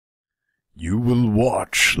You will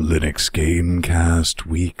watch LinuxGameCast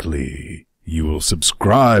Weekly. You will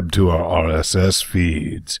subscribe to our RSS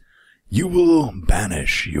feeds. You will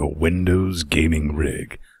banish your Windows gaming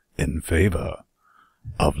rig in favor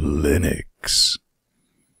of Linux.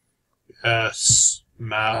 Yes,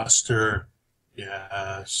 master.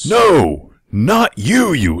 Yes. No! Not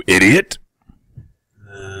you, you idiot!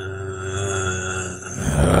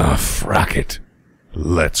 Frack it.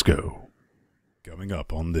 Let's go. Coming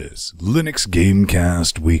up on this Linux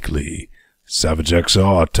Gamecast Weekly, Savage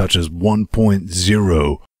XR touches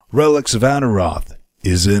 1.0, Relics of Annorath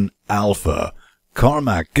is in alpha,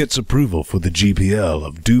 Carmack gets approval for the GPL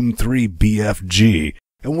of Doom3 BFG,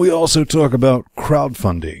 and we also talk about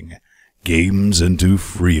crowdfunding, games into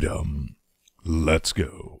freedom. Let's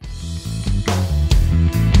go.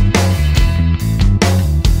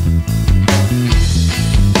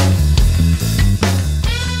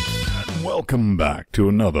 Welcome back to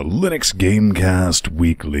another Linux Gamecast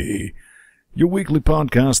Weekly, your weekly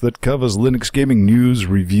podcast that covers Linux gaming news,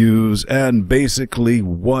 reviews, and basically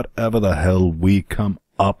whatever the hell we come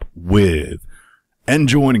up with. And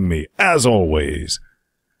joining me, as always,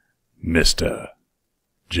 Mr.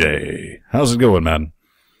 J. How's it going, man?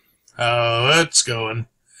 Oh, it's going.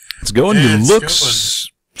 It's going? You look...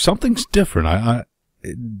 Something's different.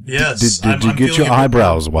 Yes. Did you get your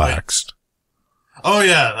eyebrows waxed? Oh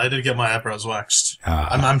yeah, I did get my eyebrows waxed.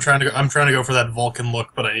 I'm trying to go for that Vulcan look,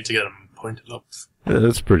 but I need to get them pointed up.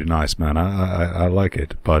 It's pretty nice, man. I like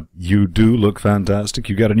it. But you do look fantastic.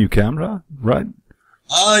 You got a new camera, right?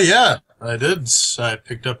 Yeah, I did. I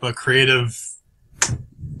picked up a creative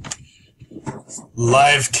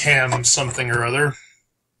live cam something or other.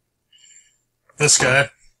 This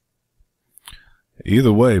guy.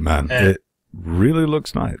 Either way, man, it really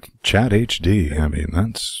looks nice. Chat HD. I mean,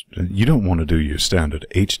 you don't want to do your standard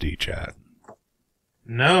HD chat.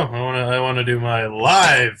 No, I want to do my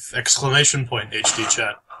live exclamation point HD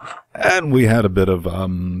chat. And we had a bit of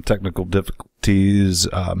technical difficulties,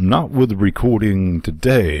 not with recording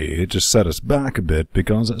today. It just set us back a bit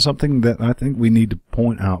because it's something that I think we need to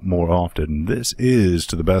point out more often. This is,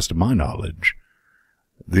 to the best of my knowledge,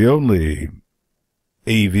 the only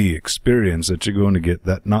AV experience that you're going to get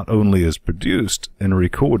that not only is produced and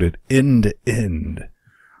recorded end-to-end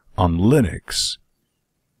on Linux,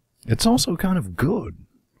 it's also kind of good.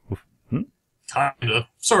 Kinda.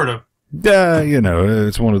 Sort of. Yeah, you know,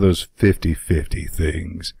 it's one of those 50-50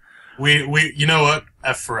 things. You know what?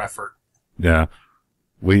 F for effort. Yeah,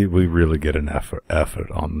 we really get an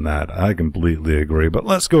effort on that. I completely agree. But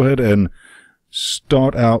let's go ahead and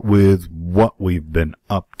start out with what we've been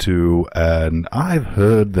up to, and I've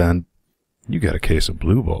heard that you got a case of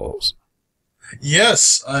blue balls.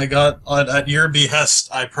 Yes, I got, at your behest,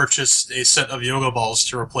 I purchased a set of yoga balls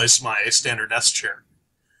to replace my standard desk chair,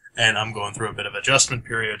 and I'm going through a bit of adjustment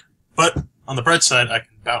period. But on the bright side, I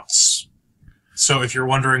can bounce. So if you're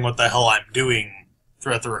wondering what the hell I'm doing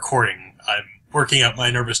throughout the recording, I'm working out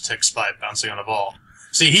my nervous tics by bouncing on a ball.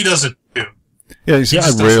 See, he does it too. Yeah, you see, I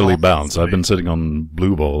rarely bounce. I've been sitting on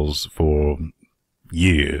blue balls for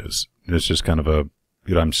years. It's just kind of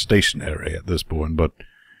I'm stationary at this point, but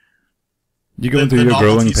you go through your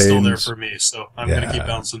growing pains. The still there for me, so I'm going to keep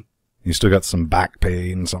bouncing. You still got some back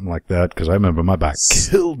pain, something like that, because I remember my back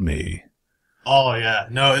killed me. Oh yeah,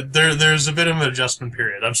 no, there's a bit of an adjustment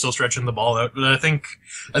period. I'm still stretching the ball out, but I think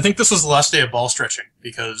this was the last day of ball stretching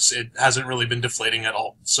because it hasn't really been deflating at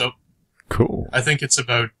all. So. Cool. I think it's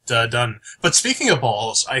about done. But speaking of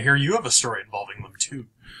balls, I hear you have a story involving them too.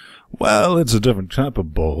 Well, it's a different type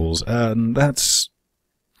of balls, and that's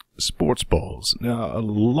sports balls. Now, a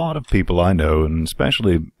lot of people I know, and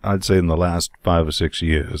especially I'd say in the last 5 or 6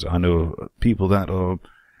 years, I know people that are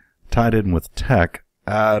tied in with tech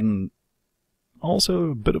and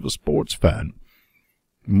also a bit of a sports fan.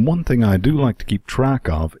 One thing I do like to keep track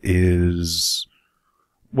of is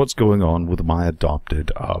what's going on with my adopted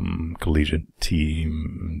collegiate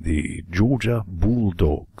team, the Georgia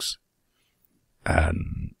Bulldogs.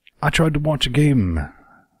 And I tried to watch a game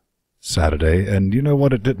Saturday, and you know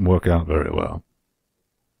what? It didn't work out very well.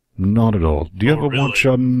 Not at all. Do you ever watch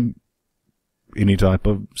any type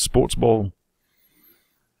of sports ball?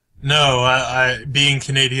 No, I being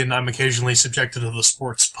Canadian, I'm occasionally subjected to the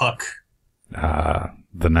sports puck.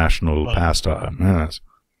 The national pastime, yes.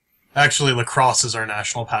 Actually, lacrosse is our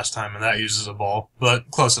national pastime, and that uses a ball, but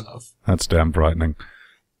close enough. That's damn frightening.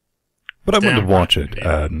 But I went to watch it,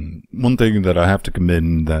 and one thing that I have to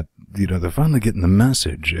commend that, they're finally getting the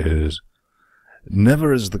message is,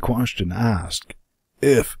 never is the question asked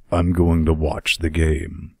if I'm going to watch the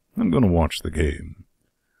game. I'm going to watch the game.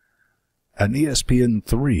 And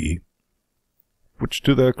ESPN3 which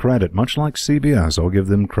to their credit, much like CBS, I'll give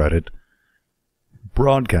them credit,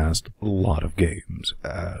 broadcast a lot of games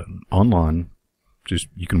online. Just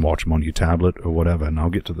you can watch them on your tablet or whatever, and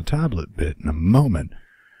I'll get to the tablet bit in a moment.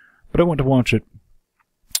 But I went to watch it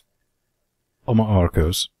on my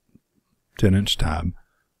Arcos 10-inch tab,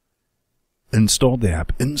 installed the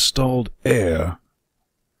app, installed Air,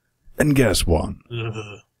 and guess what?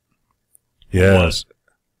 Yes. What?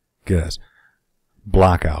 Guess.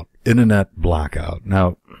 Blackout. Internet blackout.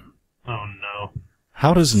 Now, oh no.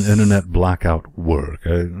 How does an internet blackout work?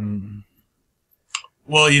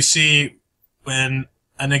 Well, you see, when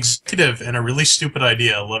an executive and a really stupid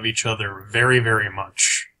idea love each other very, very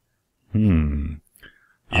much.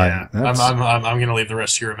 Yeah, I'm going to leave the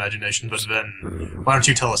rest to your imagination, but then why don't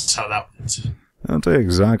you tell us how that went? I'll tell you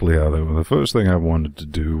exactly how that went. The first thing I wanted to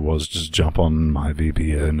do was just jump on my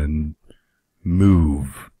VPN and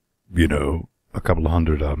move, a couple of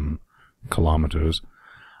hundred kilometers.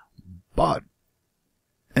 But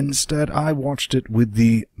instead, I watched it with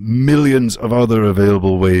the millions of other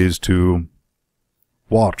available ways to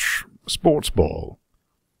watch sports ball.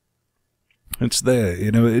 It's there,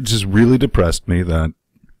 it just really depressed me that,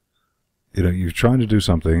 you're trying to do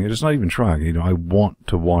something, it's not even trying, I want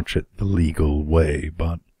to watch it the legal way,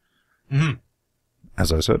 but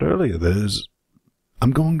as I said earlier,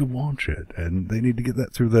 I'm going to watch it, and they need to get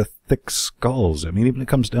that through their thick skulls. I mean, even if it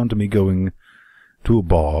comes down to me going to a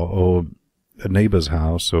bar or a neighbor's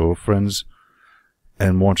house or friends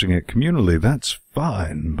and watching it communally, that's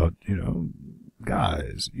fine, but,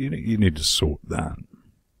 guys, you need to sort that.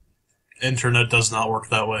 Internet does not work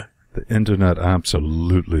that way. The internet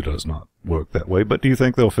absolutely does not work that way, but do you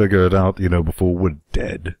think they'll figure it out, before we're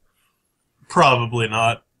dead? Probably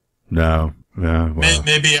not. No. Yeah, well.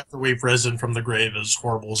 Maybe after we've risen from the grave as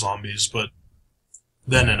horrible zombies, but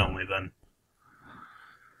then and only then.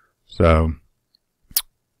 So,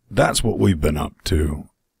 that's what we've been up to.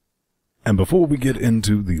 And before we get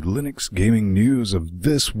into the Linux gaming news of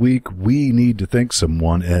this week, we need to thank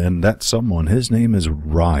someone, and that someone, his name is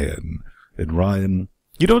Ryan. And Ryan,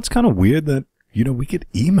 it's kind of weird that, we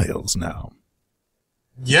get emails now.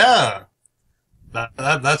 Yeah.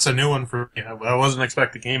 That's a new one for me. I wasn't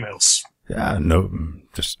expecting emails. Yeah, no,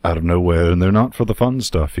 just out of nowhere, and they're not for the fun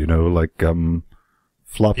stuff, like,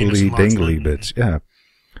 floppily dingly bits, yeah.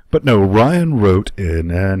 But no, Ryan wrote in,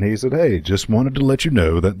 and he said, hey, just wanted to let you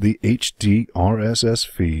know that the HD RSS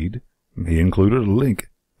feed, he included a link,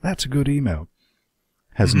 that's a good email,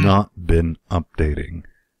 has not been updating.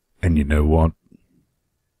 And you know what?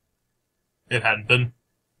 It hadn't been.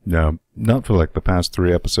 No, not for like the past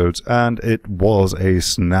 3 episodes, and it was a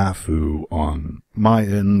snafu on my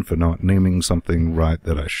end for not naming something right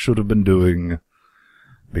that I should have been doing,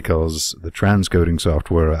 because the transcoding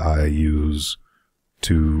software I use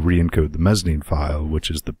to re-encode the mezzanine file, which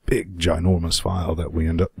is the big, ginormous file that we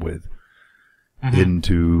end up with,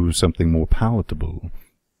 into something more palatable.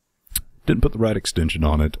 Didn't put the right extension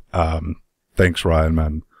on it. Thanks, Ryan,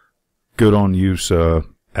 man. Good on you, sir.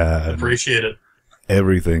 Appreciate it.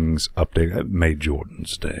 Everything's updated. It made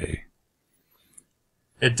Jordan's day.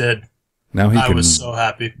 It did. Now I was so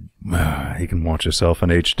happy. He can watch himself in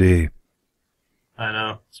HD. I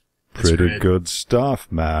know. Pretty good stuff,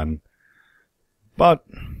 man. But,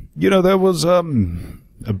 there was a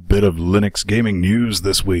bit of Linux gaming news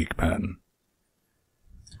this week, man.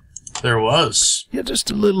 There was. Yeah,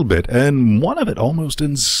 just a little bit. And one of it almost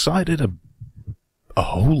incited a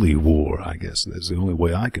holy war, I guess. That's the only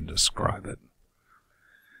way I can describe it.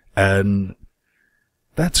 And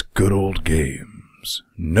that's good old games.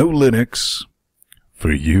 No Linux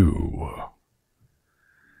for you.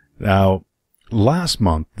 Now, last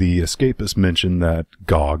month, the Escapists mentioned that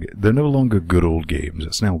GOG, they're no longer good old games.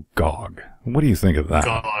 It's now GOG. What do you think of that?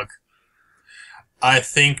 GOG. I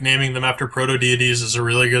think naming them after proto-deities is a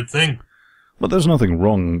really good thing. Well, there's nothing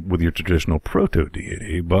wrong with your traditional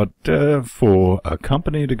proto-deity, but for a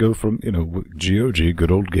company to go from, GOG,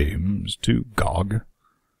 good old games, to GOG,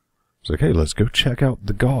 it's like, hey, let's go check out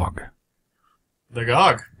the GOG. The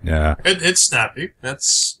GOG. Yeah. It's snappy.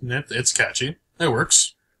 It's catchy. It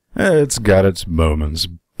works. It's got its moments,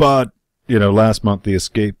 but, last month the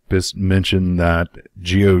Escapists mentioned that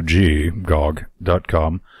GOG.com,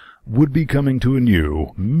 would be coming to a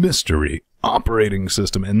new mystery operating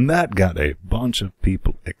system, and that got a bunch of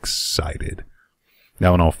people excited.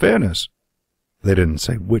 Now, in all fairness, they didn't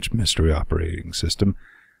say which mystery operating system,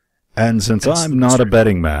 and since I'm not a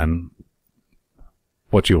betting man,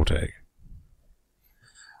 what's your take?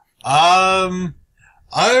 I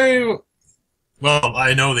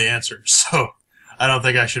know the answer, so I don't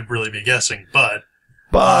think I should really be guessing, but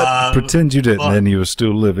pretend you didn't, and you were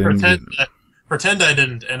still living. pretend I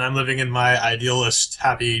didn't, and I'm living in my idealist,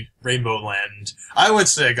 happy rainbow land, I would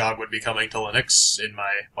say GOG would be coming to Linux in my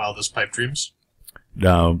wildest pipe dreams.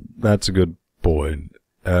 Now, that's a good point.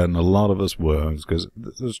 And a lot of us were, because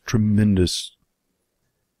there's tremendous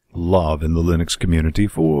love in the Linux community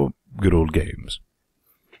for good old games.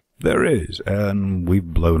 There is, and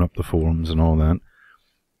we've blown up the forums and all that.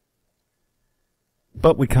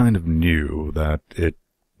 But we kind of knew that it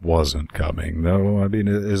wasn't coming, though. I mean,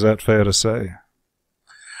 is that fair to say?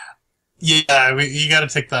 Yeah, you gotta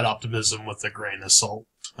take that optimism with a grain of salt.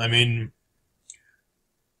 I mean,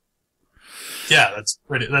 yeah, that's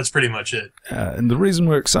pretty much it. And the reason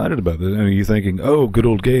we're excited about it, you're thinking, oh, good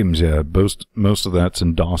old games, yeah, most of that's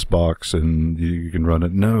in DOSBox and you can run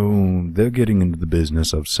it. No, they're getting into the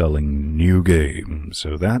business of selling new games,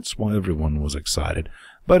 so that's why everyone was excited.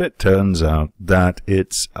 But it turns out that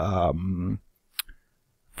it's for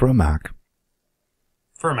a Mac.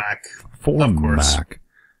 For a Mac. For a Mac.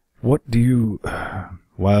 What do you...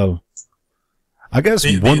 Well... I guess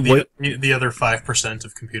the other 5%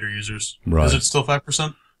 of computer users. Right. Is it still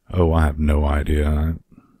 5%? Oh, I have no idea.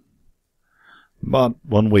 But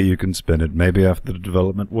one way you can spin it, maybe after the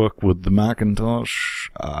development work with the Macintosh,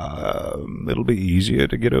 it'll be easier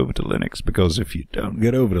to get over to Linux, because if you don't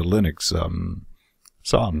get over to Linux,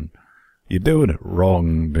 son, you're doing it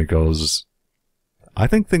wrong, because I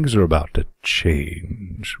think things are about to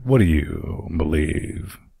change. What do you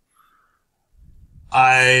believe?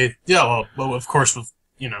 Well, of course, with,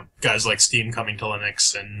 guys like Steam coming to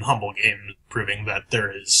Linux and Humble Games proving that there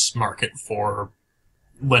is market for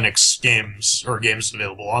Linux games, or games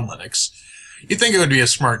available on Linux, you'd think it would be a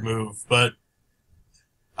smart move, but,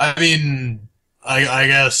 I mean, I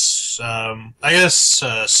guess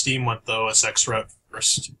Steam went the OS X route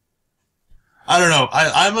first. I don't know.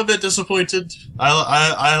 I'm a bit disappointed.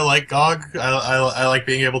 I like GOG. I like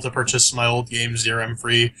being able to purchase my old games DRM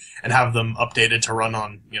free and have them updated to run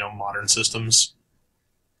on, modern systems.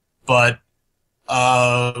 But,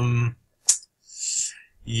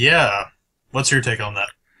 yeah. What's your take on that?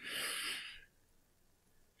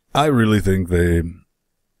 I really think they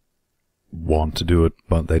want to do it,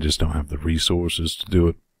 but they just don't have the resources to do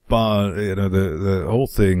it. But, the whole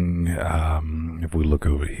thing, if we look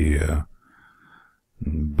over here,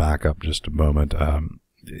 back up just a moment.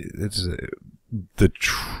 It's the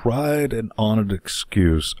tried and honored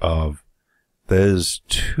excuse of there's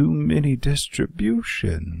too many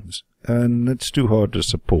distributions and it's too hard to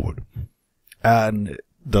support. And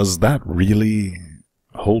does that really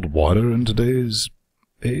hold water in today's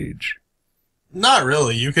age? Not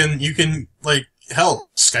really. You can like, hell,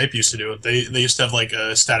 Skype used to do it. They used to have like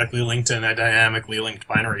a statically linked and a dynamically linked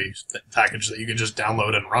binary package that you could just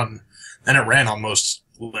download and run. And it ran on most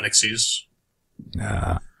Linuxes.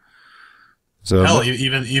 Yeah. So hell,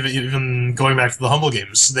 even going back to the Humble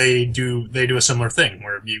Games, they do a similar thing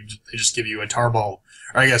where they just give you a tarball,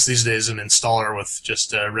 or I guess these days an installer with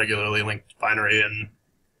just a regularly linked binary, and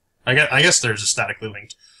I guess there's a statically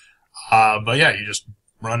linked. But yeah, you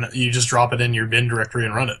just drop it in your bin directory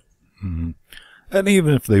and run it. Mm-hmm. And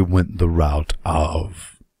even if they went the route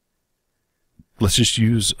of, let's just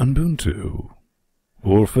use Ubuntu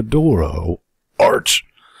or Fedora, Arch.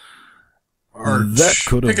 That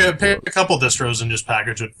could have pick a couple distros and just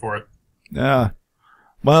package it for it. Yeah.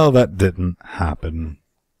 Well, that didn't happen.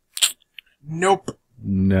 Nope.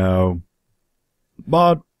 No.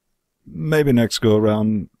 But maybe next go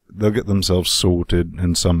around they'll get themselves sorted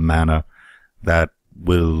in some manner that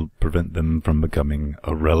will prevent them from becoming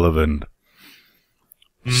irrelevant.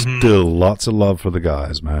 Mm-hmm. Still, lots of love for the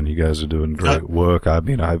guys, man. You guys are doing great work. I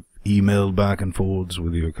mean, I've emailed back and forwards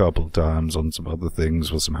with you a couple of times on some other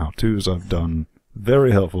things with some how-tos I've done.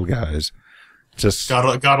 Very helpful, guys. Just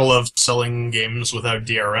gotta love selling games without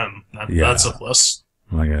DRM. That's a plus.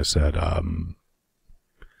 Like I said,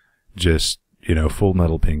 just, Full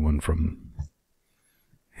Metal Penguin from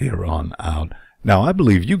here on out. Now, I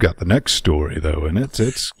believe you got the next story, though, and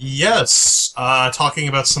it's... Yes, talking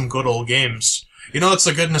about some good old games. It's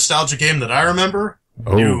a good nostalgia game that I remember?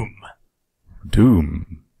 Oh.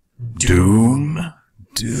 Doom.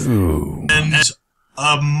 And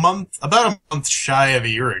about a month shy of a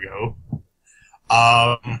year ago,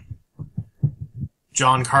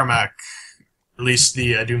 John Carmack released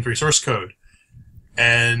the Doom3 source code.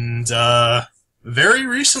 And very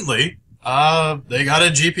recently, they got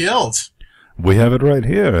it GPL'd. We have it right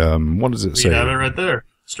here. What does it say? We have it right there.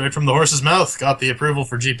 Straight from the horse's mouth. Got the approval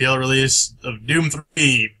for GPL release of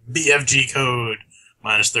Doom3 BFG code.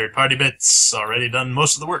 Minus third-party bits. Already done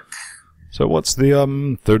most of the work. So what's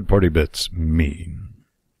the third-party bits mean?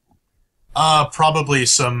 Probably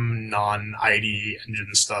some non-ID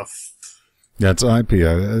engine stuff. That's IP.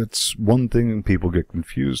 It's one thing people get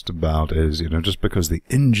confused about is, just because the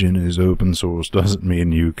engine is open source doesn't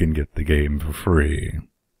mean you can get the game for free.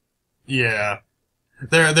 Yeah.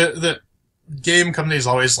 The game companies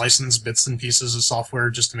always license bits and pieces of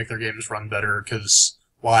software just to make their games run better, because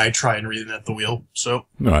why try and reinvent the wheel? So.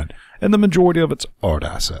 Right. And the majority of it's art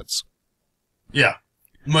assets. Yeah.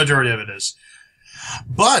 Majority of it is.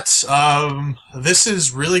 But this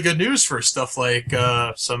is really good news for stuff like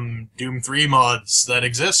some Doom3 mods that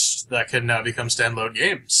exist that can now become standalone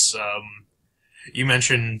games. You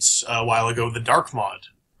mentioned a while ago the Dark mod.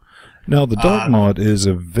 Now, the Dark mod is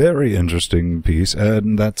a very interesting piece,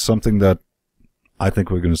 and that's something that I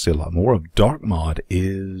think we're going to see a lot more of. Dark mod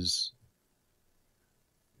is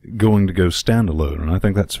going to go standalone, and I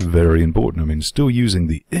think that's very important. I mean, still using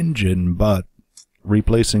the engine, but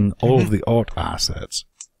replacing all of the art assets.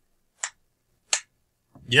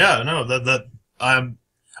 Yeah, no, I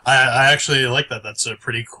actually like that. That's a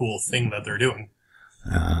pretty cool thing that they're doing.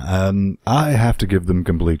 And I have to give them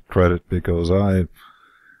complete credit, because I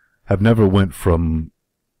have never went from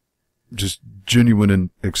just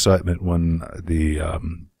genuine excitement when the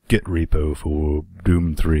Git repo for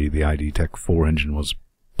Doom 3, the ID Tech 4 engine, was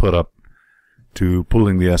put up, to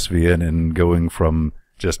pulling the SVN and going from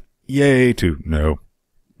just yay to no.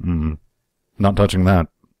 Not touching that.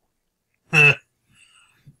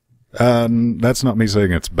 And that's not me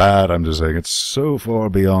saying it's bad. I'm just saying it's so far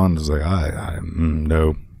beyond. It's like,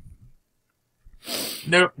 no.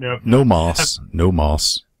 Nope. No moss. No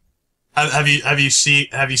moss. Have you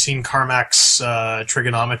seen Carmack's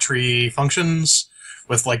trigonometry functions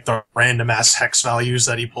with like the random ass hex values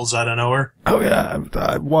that he pulls out of nowhere? Oh yeah,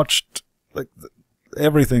 I've watched like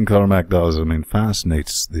everything Carmack does. I mean,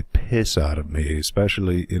 fascinates the piss out of me,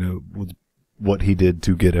 especially with what he did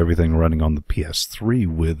to get everything running on the PS3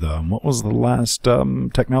 with what was the last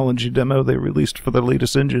technology demo they released for the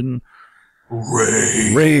latest engine?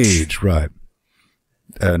 Rage, right.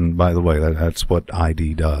 And by the way, that's what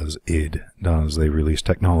ID does. id does. They release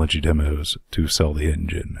technology demos to sell the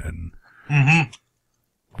engine, and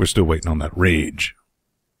we're still waiting on that Rage.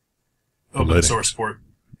 Open source port.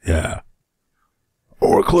 Yeah.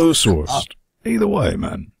 Or closed sourced. Either way,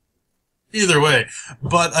 man. Either way.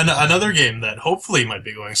 But another game that hopefully might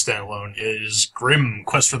be going standalone is Grim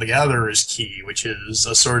Quest for the Gatherer's Key, which is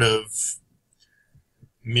a sort of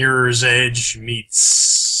Mirror's Edge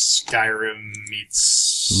meets Skyrim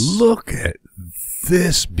meets... Look at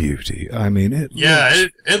this beauty. I mean, it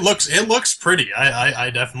looks pretty. I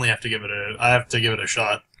definitely have to give it a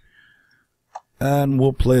shot. And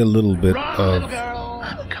we'll play a little bit Run, of... girl.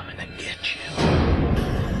 I'm coming to get you.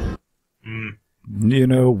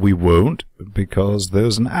 We won't, because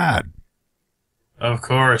there's an ad. Of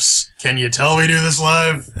course. Can you tell we do this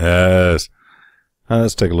live? Yes.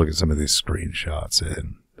 Let's take a look at some of these screenshots.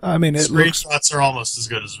 I mean, screenshots are almost as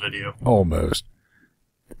good as video. Almost.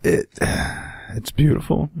 It's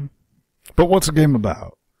beautiful. But what's the game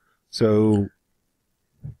about? So,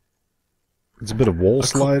 it's a bit of wall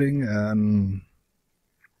sliding, and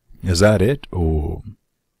is that it, or...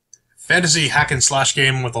 Fantasy hack-and-slash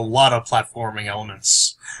game with a lot of platforming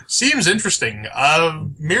elements. Seems interesting.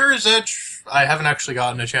 Mirror's Edge, I haven't actually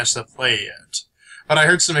gotten a chance to play yet. But I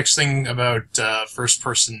heard some mixed thing about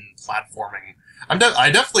first-person platforming. I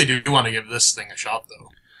definitely do want to give this thing a shot, though.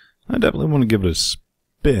 I definitely want to give it a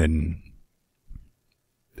spin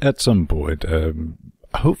at some point.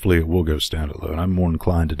 Hopefully it will go standalone. I'm more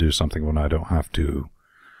inclined to do something when I don't have to,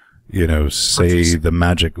 say the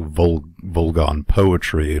magic Volgon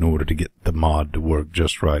poetry in order to get the mod to work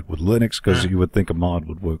just right with Linux, because you would think a mod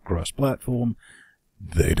would work cross-platform.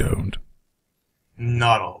 They don't.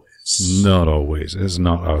 Not always. Not always. It's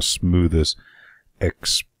not our smoothest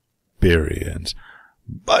experience.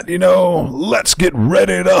 But, let's get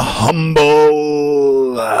ready to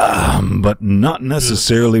humble. But not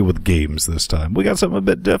necessarily with games this time. We got something a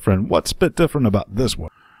bit different. What's a bit different about this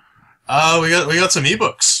one? We got some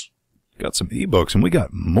ebooks. Got some ebooks, and we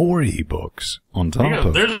got more ebooks on top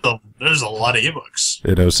of it. There's a lot of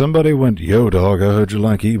ebooks. Somebody went, yo, dog, I heard you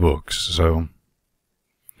like ebooks, so...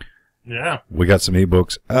 Yeah. We got some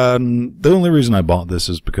ebooks. The only reason I bought this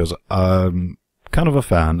is because I'm kind of a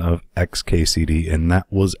fan of XKCD, and that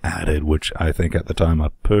was added, which I think at the time I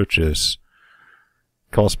purchased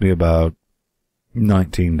cost me about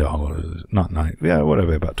 $19. Not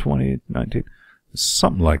whatever, about $20, $19.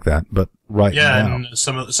 Something like that, but now... Yeah, and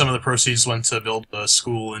some of the proceeds went to build a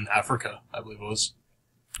school in Africa, I believe it was.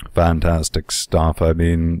 Fantastic stuff. I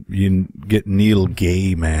mean, you get Neil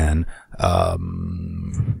Gaiman,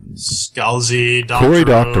 Scalzi, Cory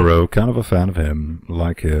Doctorow, kind of a fan of him,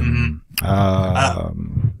 like him.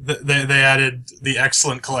 They added the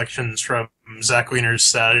excellent collections from Zach Wiener's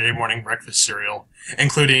Saturday Morning Breakfast cereal,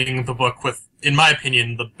 including the book with, in my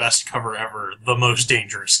opinion, the best cover ever, The Most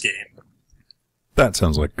Dangerous Game. That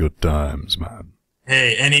sounds like good times, man.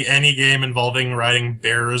 Hey, any game involving riding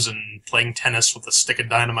bears and playing tennis with a stick of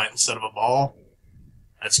dynamite instead of a ball,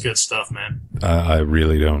 that's good stuff, man. I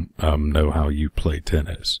really don't know how you play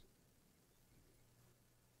tennis.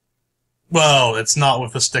 Well, it's not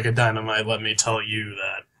with a stick of dynamite, let me tell you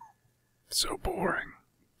that. So boring.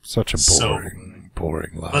 Such a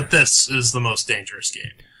boring life. But this is The Most Dangerous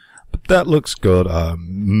Game. But that looks good.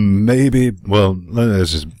 Maybe, well,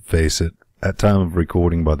 let's just face it. At time of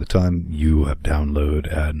recording, by the time you have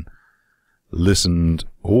downloaded and listened,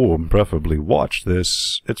 or preferably watched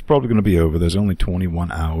this, it's probably going to be over. There's only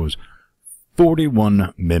 21 hours,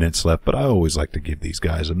 41 minutes left, but I always like to give these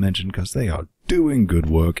guys a mention because they are doing good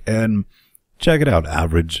work. And check it out,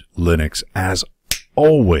 Average Linux, as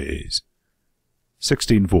always,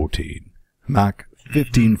 1614, Mac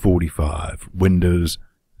 1545, Windows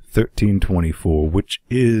 1324, which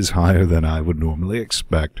is higher than I would normally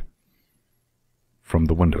expect from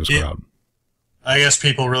the Windows crowd. I guess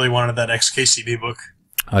people really wanted that XKCD book.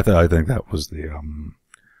 I think that was the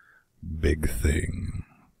big thing.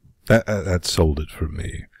 That sold it for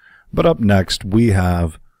me. But up next, we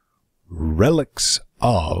have Relics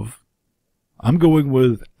of... I'm going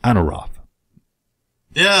with Annorath.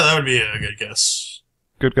 Yeah, that would be a good guess.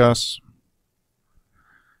 Good guess.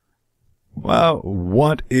 Well,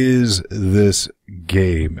 what is this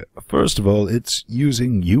game? First of all, it's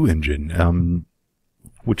using U-Engine,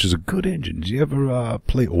 which is a good engine. Did you ever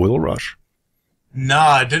play Oil Rush?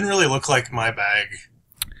 Nah, it didn't really look like my bag.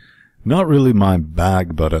 Not really my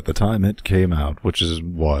bag, but at the time it came out, which is,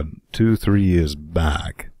 2-3 years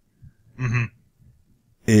back,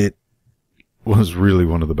 it was really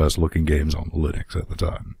one of the best looking games on Linux at the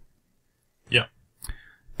time. Yeah.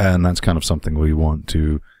 And that's kind of something we want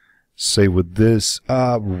to say with this.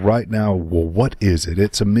 Right now, well, what is it?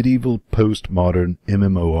 It's a medieval postmodern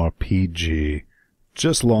MMORPG.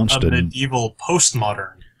 Just launched a medieval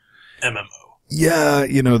postmodern MMO. Yeah,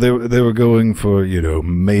 they were going for,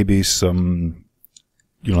 maybe some,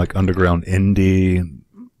 like underground indie,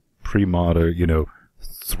 pre-modern,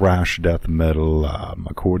 thrash death metal,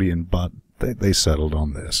 accordion, but they settled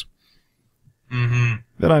on this. And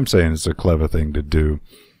I'm saying it's a clever thing to do.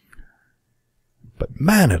 But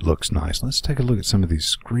man, it looks nice. Let's take a look at some of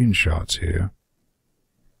these screenshots here.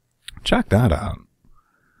 Check that out.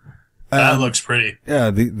 That looks pretty.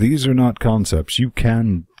 Yeah, these are not concepts. You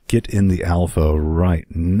can get in the alpha right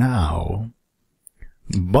now,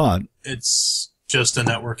 but... It's just a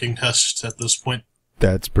networking test at this point.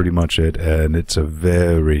 That's pretty much it, and it's a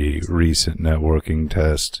very recent networking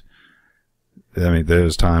test. I mean,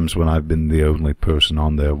 there's times when I've been the only person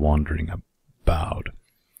on there wandering about.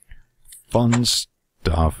 Fun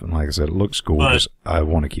stuff, and like I said, it looks gorgeous. I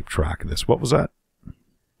want to keep track of this. What was that?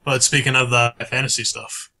 But speaking of the fantasy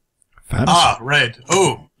stuff... Fantasy? Ah, right.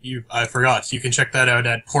 Oh, I forgot. You can check that out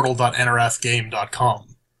at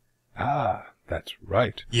portal.anorathgame.com. Ah, that's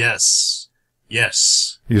right. Yes.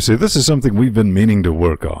 Yes. You see, this is something we've been meaning to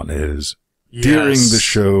work on, is during the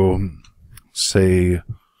show, say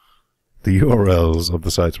the URLs of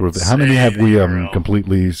the sites. How many have we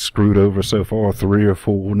completely screwed over so far? 3 or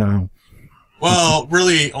 4 now? Well,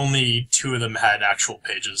 really, only 2 of them had actual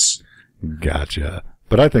pages. Gotcha.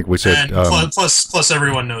 But I think we said... And plus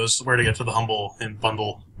everyone knows where to get to the Humble and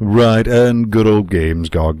Bundle. Right, and good old games,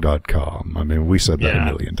 GOG.com. I mean, we said that a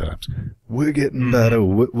million times. We're getting better.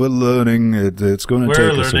 We're learning. It's going to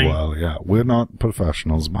take us a while. Yeah, we're not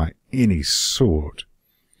professionals by any sort.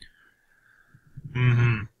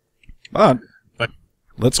 But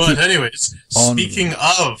anyways, speaking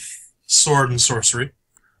of sword and sorcery...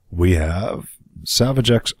 We have Savage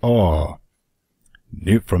XR.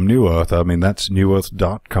 From New Earth, I mean, that's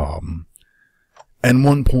newearth.com. And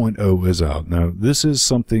 1.0 is out. Now, this is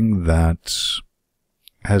something that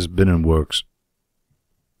has been in works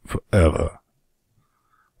forever.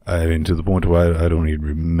 I mean, to the point where I don't even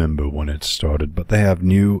remember when it started. But they have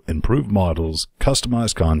new, improved models,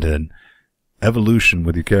 customized content, evolution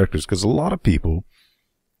with your characters. Because a lot of people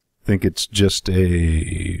think it's just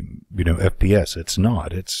a, FPS. It's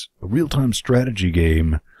not. It's a real-time strategy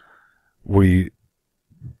game where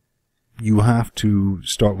you have to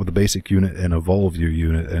start with a basic unit and evolve your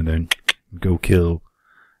unit and then go kill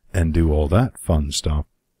and do all that fun stuff.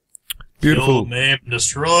 Beautiful. Kill, maim,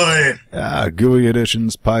 destroy. GUI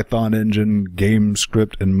additions, Python engine, game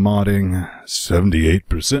script and modding,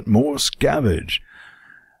 78% more scavenge.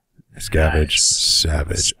 Scavenge, Nice.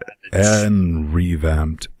 Savage, and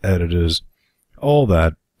revamped editors. All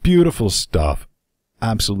that beautiful stuff.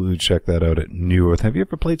 Absolutely check that out at New Earth. Have you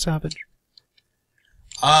ever played Savage?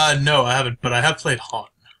 No, I haven't, but I have played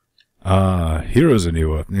Han. Heroes of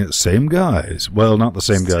New Earth. Yeah, same guys. Well, not the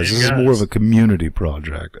same guys. This is more of a community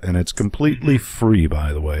project, and it's completely free,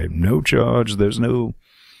 by the way. No charge. There's no,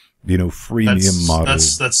 freemium model.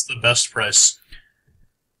 That's the best price.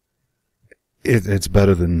 It's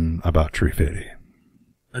better than about Tree Fitty.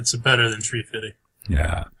 That's better than Tree Fitty.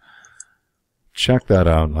 Yeah. Check that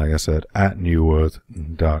out, like I said, at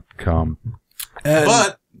newearth.com.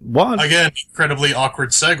 But, what? again, incredibly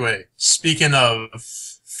awkward segue. Speaking of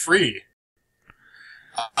free,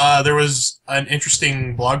 there was an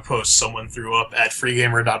interesting blog post someone threw up at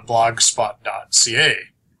freegamer.blogspot.ca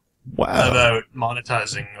about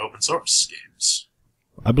monetizing open source games.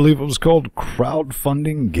 I believe it was called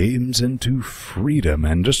Crowdfunding Games into Freedom.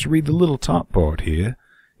 And just to read the little top part here,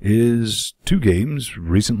 is 2 games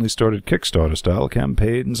recently started Kickstarter-style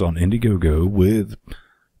campaigns on Indiegogo, with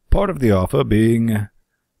part of the offer being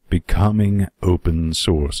becoming open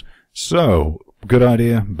source. So, good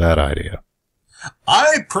idea, bad idea?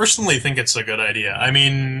 I personally think it's a good idea. I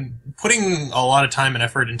mean, putting a lot of time and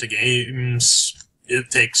effort into games, it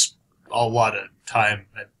takes a lot of time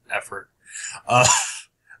and effort.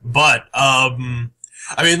 But I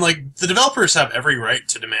mean, like, the developers have every right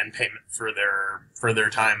to demand payment for their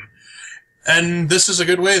time. And this is a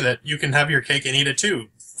good way that you can have your cake and eat it too.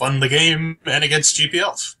 Fund the game, and it gets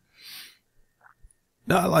GPL'd.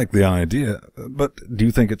 I like the idea, but do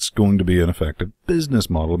you think it's going to be an effective business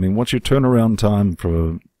model? I mean, what's your turnaround time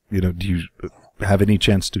for, do you have any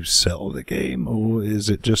chance to sell the game, or is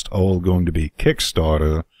it just all going to be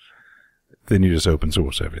Kickstarter, then you just open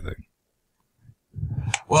source everything?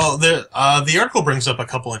 Well, the article brings up a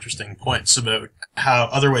couple interesting points about how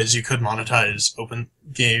other ways you could monetize open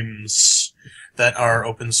games that are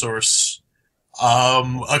open source.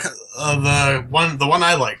 The one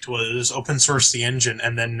I liked was open source the engine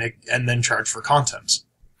and then charge for content.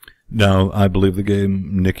 Now, I believe the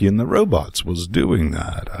game Nicky and the Robots was doing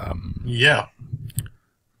that. Yeah.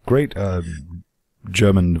 Great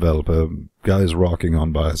German developer, guy's rocking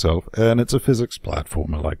on by himself, and it's a physics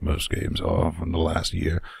platformer like most games are from the last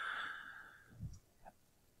year.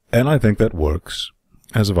 And I think that works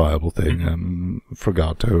as a viable thing. For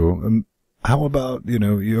Gato, how about,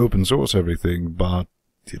 you open source everything, but,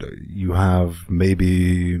 you have, maybe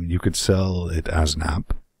you could sell it as an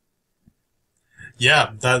app?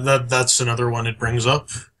 Yeah, that's another one it brings up.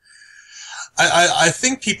 I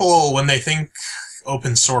think people, when they think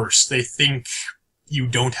open source, they think you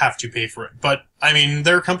don't have to pay for it. But, I mean,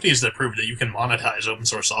 there are companies that prove that you can monetize open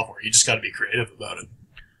source software. You just got to be creative about it.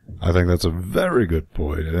 I think that's a very good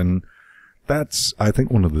point, and that's, I think,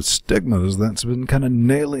 one of the stigmas that's been kind of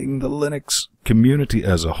nailing the Linux community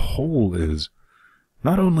as a whole is,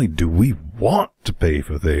 not only do we want to pay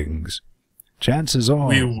for things, chances are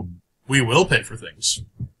we will pay for things.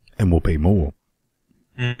 And we'll pay more.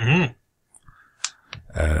 Mm-hmm.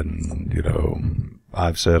 And,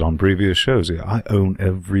 I've said on previous shows, I own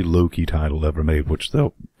every Loki title ever made, which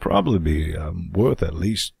they'll probably be worth at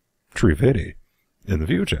least $350 in the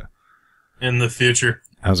future. In the future.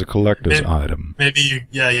 As a collector's item. Maybe, you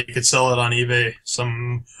could sell it on eBay.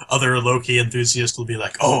 Some other Loki enthusiast will be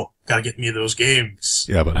like, oh, gotta get me those games.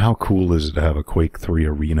 Yeah, but how cool is it to have a Quake 3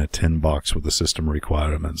 Arena tin box with the system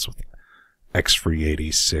requirements with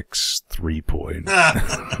X386 3-point?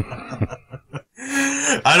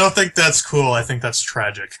 I don't think that's cool. I think that's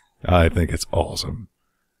tragic. I think it's awesome.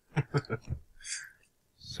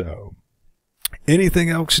 So, anything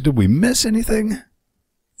else? Did we miss anything?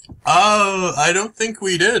 I don't think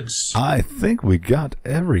we did. I think we got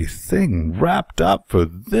everything wrapped up for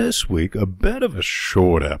this week. A bit of a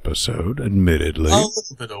short episode, admittedly. A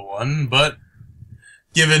little bit of one, but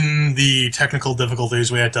given the technical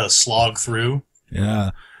difficulties we had to slog through.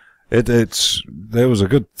 Yeah. There was a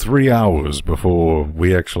good 3 hours before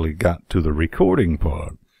we actually got to the recording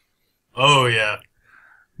part. Oh, yeah.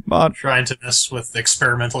 But trying to mess with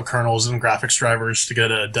experimental kernels and graphics drivers to get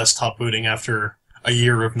a desktop booting after a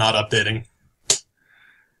year of not updating.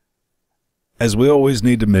 As we always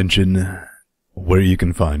need to mention where you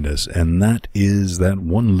can find us, and that is that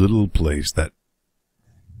one little place, that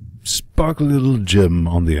sparkly little gem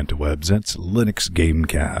on the interwebs. That's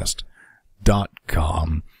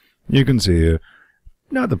LinuxGameCast.com. You can see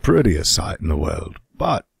not the prettiest site in the world,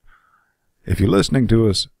 but if you're listening to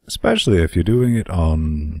us, especially if you're doing it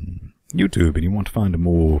on YouTube and you want to find a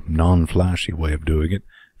more non-flashy way of doing it,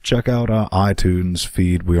 check out our iTunes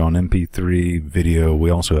feed. We're on MP3 video. We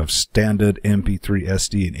also have standard MP3,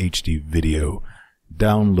 SD, and HD video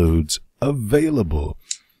downloads available.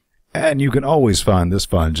 And you can always find this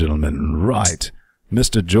fine gentleman, right,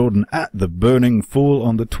 Mr. Jordan, at The Burning Fool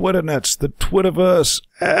on the Twitter nets, the Twitterverse,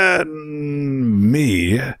 and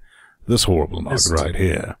me, this horrible mug right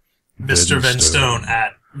here. Mr. Venstone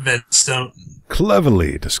at Venstone.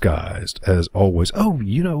 Cleverly disguised, as always. Oh,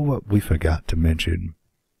 you know what we forgot to mention?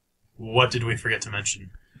 What did we forget to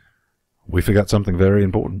mention? We forgot something very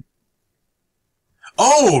important.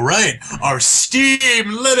 Oh, right! Our Steam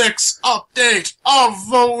Linux update of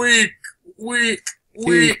the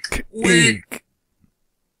week.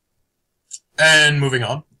 And moving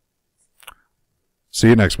on. See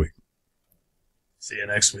you next week. See you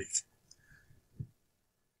next week.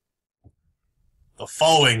 The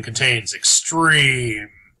following contains extreme,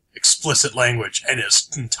 explicit language and is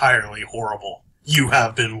entirely horrible. You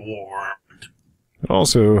have been warned. It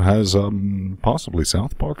also has possibly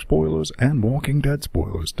South Park spoilers and Walking Dead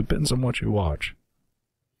spoilers. Depends on what you watch.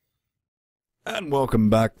 And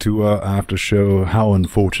welcome back to our after show. How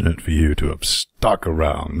unfortunate for you to have stuck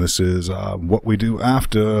around. This is what we do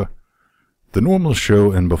after the normal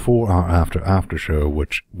show and before our after show,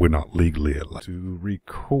 which we're not legally allowed to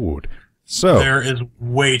record. So there is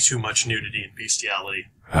way too much nudity and bestiality.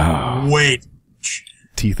 Way too much.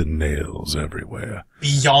 Teeth and nails everywhere.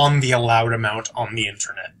 Beyond the allowed amount on the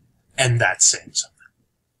internet. And that's saying something.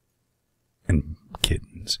 And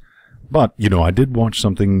kittens. But, you know, I did watch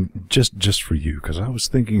something just for you, because I was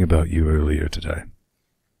thinking about you earlier today.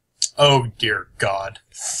 Oh, dear God.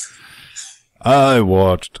 I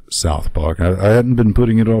watched South Park. I hadn't been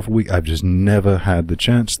putting it off a week. I've just never had the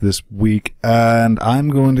chance this week, and I'm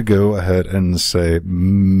going to go ahead and say,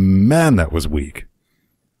 man, that was weak.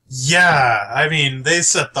 Yeah, I mean, they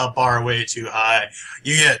set the bar way too high.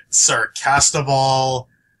 You get Sarcastaball,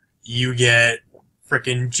 you get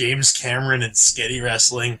frickin' James Cameron and Sketty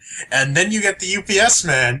Wrestling, and then you get the UPS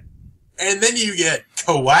Man, and then you get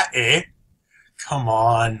Kawaii. Come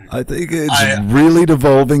on. I think it's really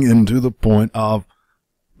devolving into the point of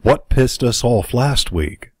what pissed us off last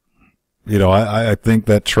week. You know, I think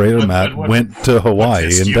that trailer Matt went to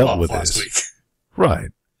Hawaii and dealt with this. Right.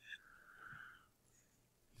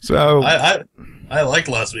 So I liked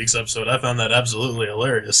last week's episode. I found that absolutely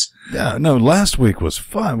hilarious. Yeah, no, last week was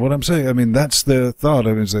fun. What I'm saying, I mean, that's their thought.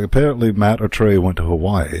 I mean, it's like apparently Matt or Trey went to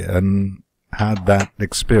Hawaii and had that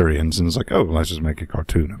experience, and it's like, oh, let's just make a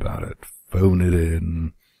cartoon about it. Phone it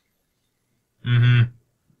in. Mm-hmm.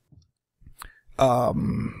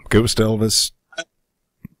 Ghost Elvis.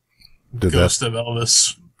 Ghost of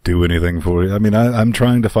Elvis. Do anything for you? I mean, I'm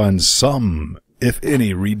trying to find some, if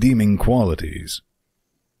any, redeeming qualities.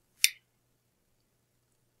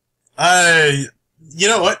 You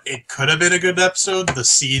know what? It could have been a good episode. The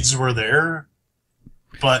seeds were there,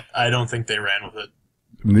 but I don't think they ran with it.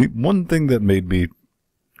 The one thing that made me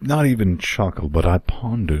not even chuckle, but I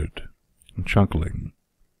pondered, chuckling,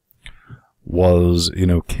 was, you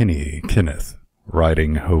know, Kenneth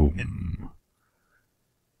riding home.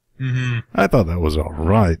 Mm-hmm. I thought that was all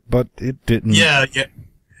right, but it didn't. Yeah.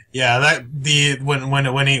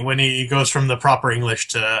 When he goes from the proper English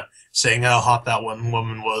to saying how hot that one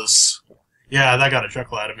woman was, yeah, that got a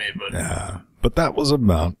chuckle out of me. But yeah, but that was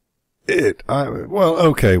about it. Well,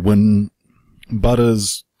 okay, when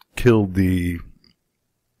Butters killed the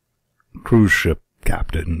cruise ship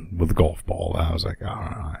captain with the golf ball, I was like, all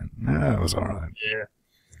right, that was all right.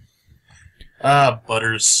 Yeah.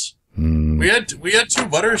 Butters. We had two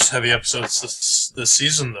Butters heavy episodes this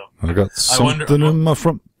season though. I got something in my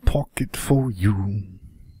front pocket for you.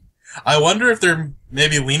 I wonder if they're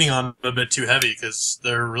maybe leaning on a bit too heavy because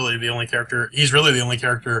they're really the only character. He's really the only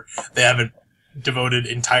character they haven't devoted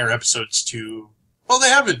entire episodes to. Well, they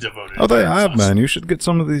haven't devoted. Oh, they have, man. You should get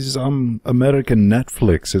some of these American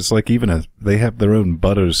Netflix. It's like they have their own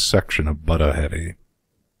Butters section of Butter Heavy.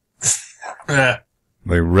 Yeah.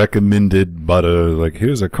 They recommended Butter, like,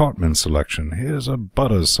 here's a Cartman selection, here's a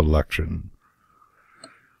Butter selection.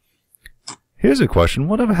 Here's a question: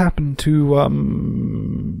 whatever happened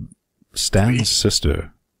to Stan's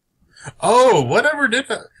sister? Oh, whatever did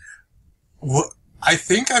that? I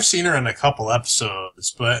think I've seen her in a couple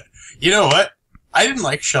episodes, but you know what? I didn't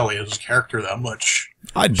like Shelley as a character that much.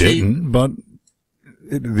 I didn't, but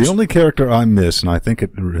the only character I miss, and I think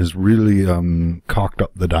it has really cocked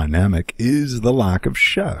up the dynamic, is the lack of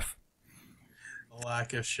Chef. The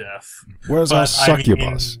lack of Chef. Where's our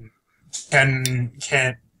succubus? Can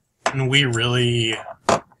we really,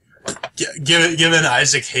 given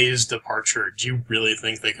Isaac Hayes' departure, do you really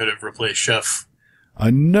think they could have replaced Chef? I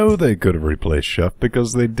know they could have replaced Chef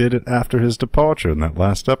because they did it after his departure in that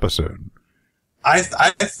last episode. I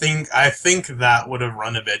think that would have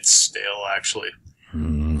run a bit stale, actually,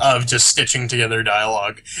 of just stitching together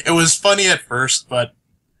dialogue. It was funny at first, but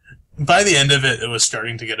by the end of it, it was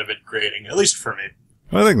starting to get a bit grating, at least for me.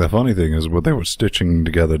 I think the funny thing is, when they were stitching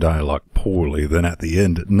together dialogue poorly, then at the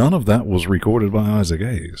end, none of that was recorded by Isaac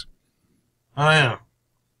Hayes. Oh, yeah.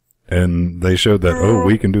 And they showed that,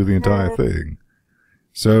 we can do the entire thing.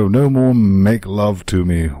 So, no more make love to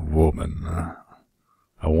me, woman.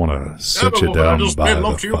 I want to sit you down by the fire. I just made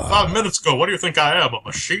love to you 5 minutes ago. What do you think I am, a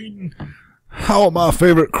machine? How are my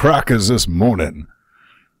favorite crackers this morning?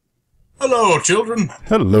 Hello, children.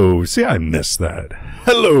 Hello. See, I missed that.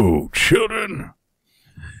 Hello, children.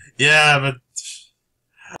 Yeah, but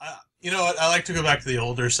you know what? I like to go back to the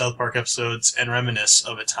older South Park episodes and reminisce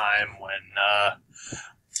of a time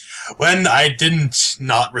when I didn't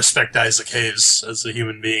not respect Isaac Hayes as a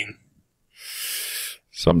human being.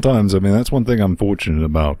 Sometimes, I mean, that's one thing I'm fortunate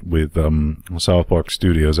about with South Park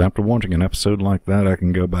Studios. After watching an episode like that, I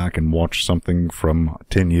can go back and watch something from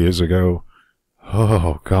 10 years ago.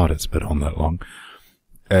 Oh, God, it's been on that long.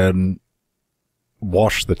 And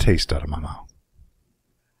wash the taste out of my mouth.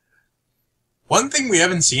 One thing we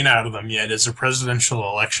haven't seen out of them yet is a presidential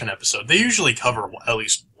election episode. They usually cover at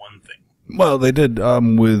least one thing. Well, they did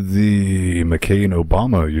with the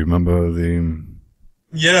McCain-Obama. You remember the...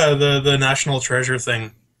 Yeah, the National Treasure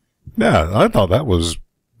thing. Yeah, I thought that was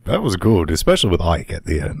good, especially with Ike at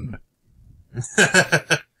the end.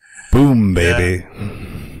 Boom, baby.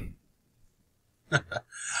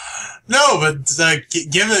 No, but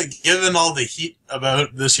given all the heat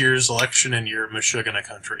about this year's election in your Meshuggah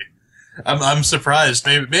country, I'm surprised.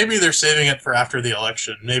 Maybe they're saving it for after the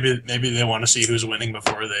election. Maybe they want to see who's winning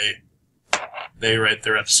before they write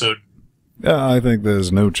their episode. Yeah, I think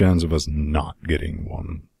there's no chance of us not getting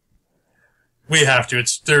one. We have to.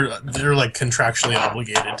 They're like contractually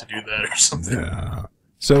obligated to do that or something. Yeah.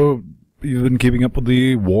 So you've been keeping up with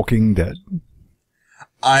The Walking Dead?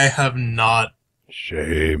 I have not.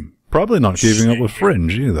 Shame. Probably not keeping up with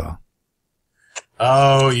Fringe either.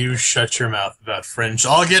 Oh, you shut your mouth about Fringe.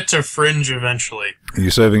 I'll get to Fringe eventually. Are you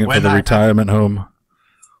saving it for the retirement home?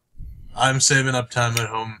 I'm saving up time at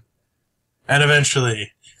home. And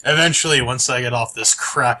eventually, once I get off this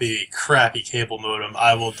crappy cable modem,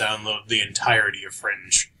 I will download the entirety of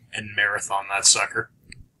Fringe and marathon that sucker.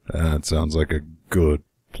 That sounds like a good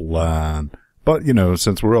plan. But, you know,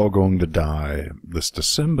 since we're all going to die this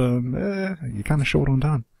December, you're kind of short on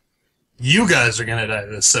time. You guys are going to die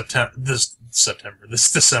this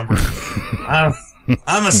December. I'm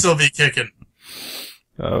going to still be kicking.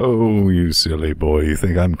 Oh, you silly boy. You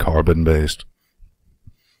think I'm carbon-based?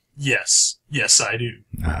 Yes, I do.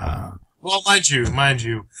 Ah. Well, mind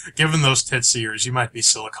you, given those tits of yours, you might be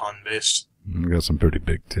silicon-based. You got some pretty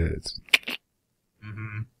big tits.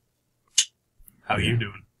 Mm-hmm. How you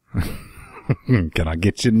doing? Can I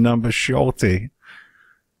get your number, shorty?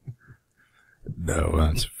 No,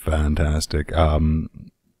 that's fantastic.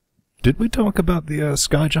 Did we talk about the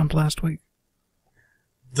sky jump last week?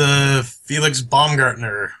 The Felix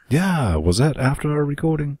Baumgartner. Yeah, was that after our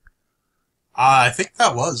recording? I think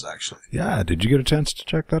that was, actually. Yeah, did you get a chance to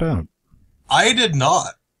check that out? I did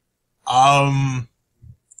not. I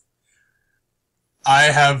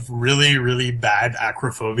have really, really bad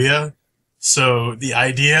acrophobia, so the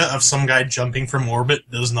idea of some guy jumping from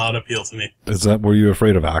orbit does not appeal to me. Is that were you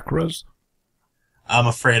afraid of acros? I'm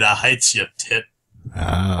afraid of heights, you tit.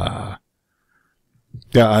 Ah.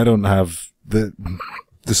 Yeah, I don't have the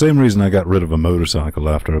same reason I got rid of a motorcycle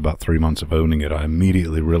after about 3 months of owning it. I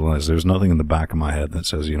immediately realized there's nothing in the back of my head that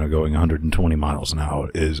says, going 120 miles an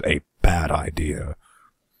hour is a bad idea.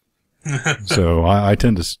 So I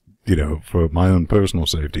tend to, for my own personal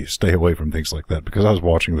safety, stay away from things like that, because I was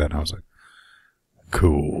watching that and I was like,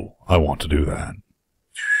 cool, I want to do that.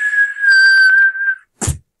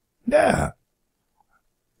 Yeah.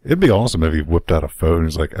 It'd be awesome if he whipped out a phone.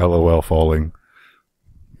 He's like, LOL falling,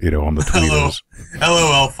 on the tweeters.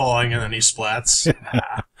 LOL falling, and then he splats.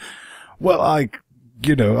 Well, I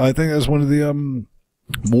think that's one of the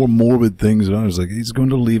more morbid things. I was like, he's going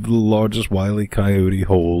to leave the largest Wile E. Coyote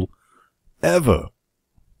hole ever.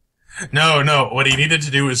 No. What he needed to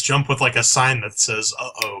do was jump with like a sign that says,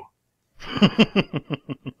 uh-oh.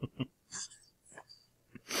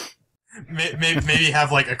 Maybe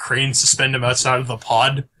have like a crane suspend him outside of the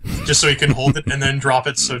pod, just so he can hold it, and then drop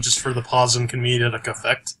it, so just for the pause and comedic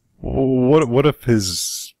effect. What if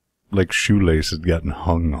his shoelace had gotten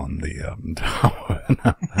hung on the tower?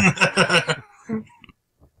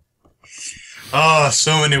 Oh,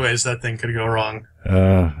 so many ways that thing could go wrong.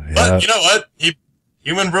 Yeah. But you know what? He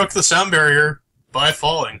Human broke the sound barrier by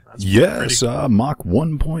falling. That's Yes, Mach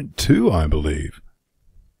 1.2, I believe.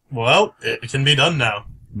 Well, it can be done now.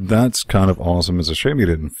 That's kind of awesome. It's a shame you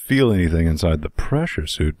didn't feel anything inside the pressure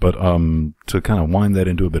suit, but to kind of wind that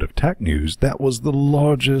into a bit of tech news, that was the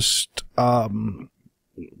largest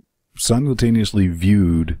simultaneously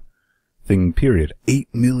viewed thing, period. 8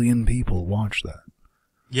 million people watched that.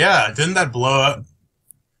 Yeah, didn't that blow up?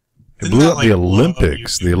 It blew up the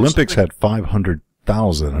Olympics. The Olympics had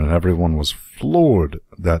 500,000, and everyone was floored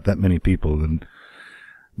that many people.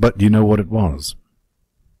 But you know what it was?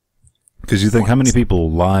 Because you think, how many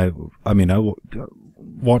people live... I mean, I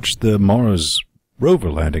watched the Mars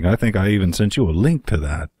rover landing. I think I even sent you a link to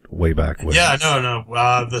that way back when. Yeah, no.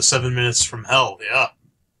 The 7 minutes from hell, yeah.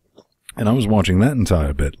 And I was watching that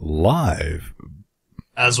entire bit live.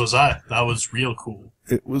 As was I. That was real cool.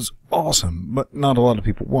 It was awesome, but not a lot of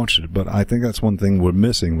people watched it. But I think that's one thing we're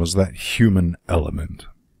missing, was that human element.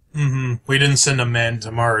 Mm-hmm. We didn't send a man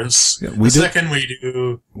to Mars. Yeah, second we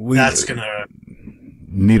do, that's gonna...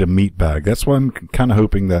 need a meat bag. That's why I'm kind of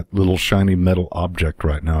hoping that little shiny metal object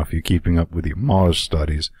right now, if you're keeping up with your Mars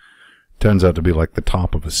studies, turns out to be like the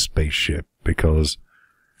top of a spaceship, because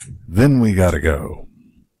then we gotta go.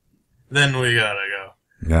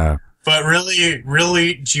 Yeah. But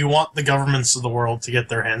really, do you want the governments of the world to get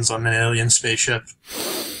their hands on an alien spaceship?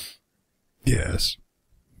 Yes.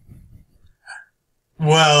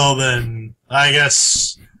 Well, then, I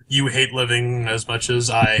guess you hate living as much as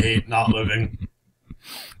I hate not living.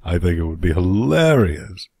 I think it would be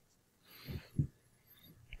hilarious.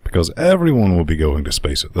 Because everyone will be going to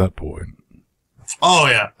space at that point. Oh,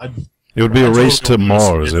 yeah. It would be a race to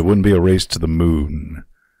Mars. It wouldn't be a race to the moon.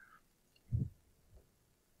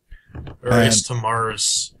 A race to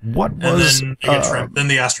Mars. What was... And then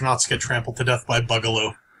the astronauts get trampled to death by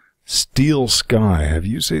Bugaloo. Steel Sky. Have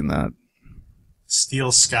you seen that?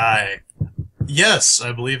 Steel Sky. Yes,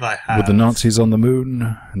 I believe I have. With the Nazis on the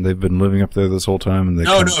moon, and they've been living up there this whole time. And that's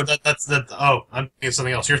Oh, I'm thinking of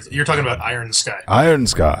something else. You're talking about Iron Sky. Iron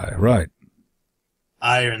Sky, right?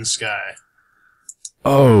 Iron Sky.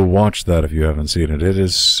 Oh, watch that if you haven't seen it. It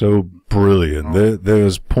is so brilliant.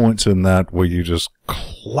 There's points in that where you just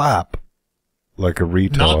clap like a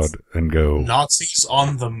retard and go... Nazis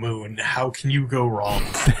on the moon. How can you go wrong?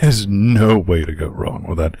 There's no way to go wrong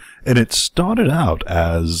with that. And it started out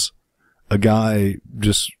as a guy,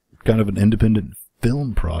 just kind of an independent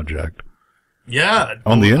film project. Yeah.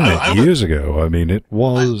 On the internet years ago. I mean, it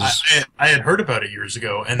was... I had heard about it years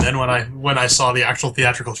ago, and then when I saw the actual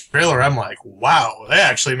theatrical trailer, I'm like, wow, they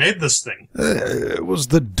actually made this thing. It was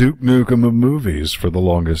the Duke Nukem of movies for the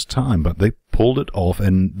longest time, but they pulled it off,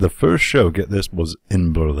 and the first show, get this, was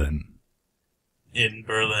in Berlin. In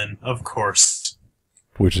Berlin, of course.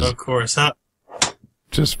 Which is... Of course, huh?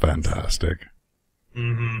 Just fantastic.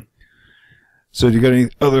 Mm-hmm. So do you got any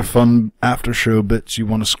other fun after-show bits you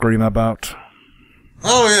want to scream about?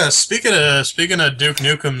 Oh yeah, speaking of Duke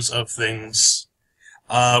Nukems of things,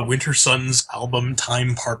 Winter Sun's album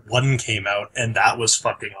Time Part 1 came out, and that was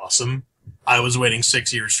fucking awesome. I was waiting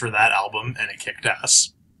 6 years for that album, and it kicked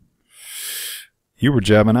ass. You were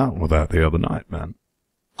jamming out with that the other night, man.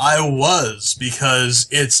 I was, because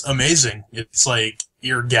it's amazing. It's like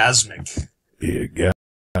orgasmic.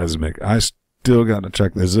 Orgasmic. I still got to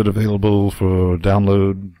check. Is it available for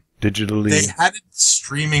download digitally? They had it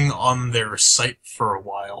streaming on their site for a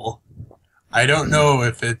while. I don't know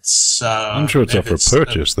if it's... I'm sure it's up for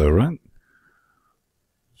purchase, though, right?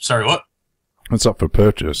 Sorry, what? It's up for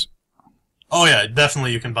purchase. Oh, yeah,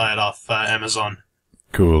 definitely you can buy it off Amazon.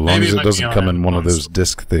 Cool, as long as it doesn't come in one of those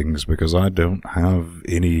disc things, because I don't have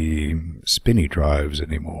any spinny drives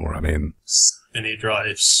anymore. I mean... Spinny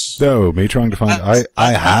drives. No, me trying to find...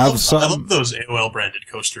 I have some... I love those AOL-branded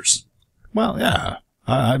coasters. Well, yeah.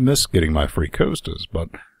 I miss getting my free coasters, but...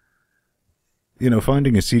 You know,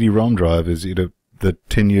 finding a CD-ROM drive is, you know, the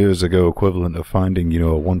 10 years ago equivalent of finding, you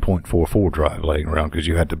know, a 1.44 drive laying around because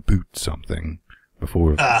you had to boot something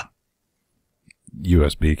before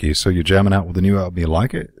USB keys. So you're jamming out with the new album. You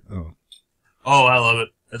like it? Oh, I love it.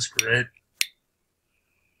 That's great.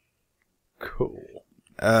 Cool.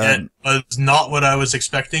 It was not what I was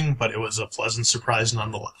expecting, but it was a pleasant surprise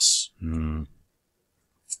nonetheless. Mm.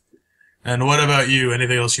 And what about you?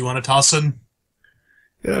 Anything else you want to toss in?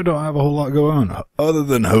 Yeah, I don't have a whole lot going on, other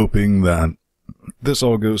than hoping that this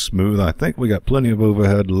all goes smooth. I think we got plenty of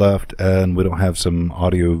overhead left, and we don't have some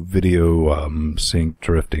audio-video sync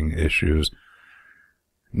drifting issues.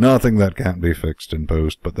 Nothing that can't be fixed in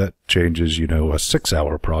post, but that changes, you know, a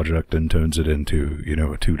 6-hour project and turns it into, you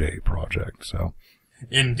know, a 2-day project, so...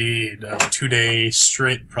 Indeed, a 2-day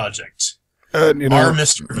straight project. And, Our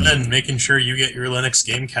Mr. Finn making sure you get your Linux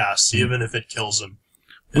Gamecast, even if it kills him.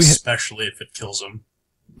 Especially if it kills him.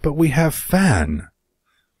 But we have Fan.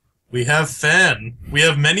 We have Fan. We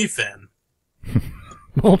have many Fan.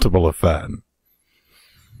 Multiple of Fan.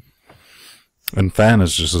 And Fan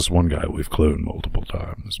is just this one guy we've cloned multiple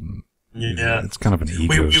times. Yeah, it's kind of an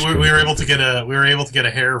ego. We were able to get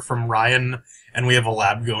a hair from Ryan, and we have a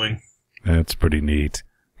lab going. It's pretty neat.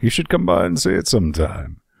 You should come by and see it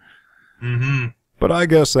sometime. Mm-hmm. But I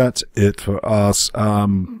guess that's it for us,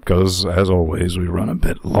 because, as always, we run a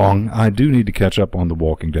bit long. I do need to catch up on The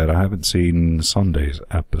Walking Dead. I haven't seen Sunday's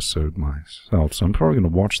episode myself, so I'm probably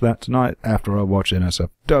going to watch that tonight after I watch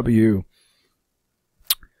NSFW.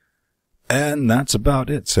 And that's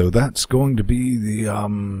about it. So that's going to be the,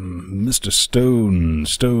 Mr.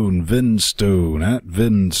 Vin Stone, at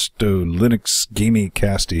Vin Stone, Linux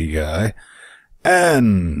GameCast guy,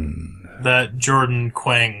 and... that Jordan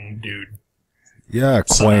Quang dude. Yeah,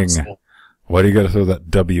 Quang. Why do you gotta throw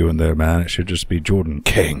that W in there, man? It should just be Jordan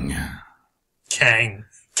King. Kang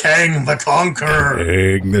the Conqueror.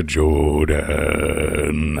 King the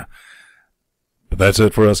Jordan. But that's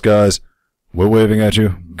it for us, guys. We're waving at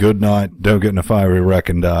you. Good night. Don't get in a fiery wreck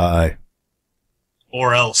and die.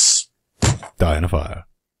 Or else. Die in a fire.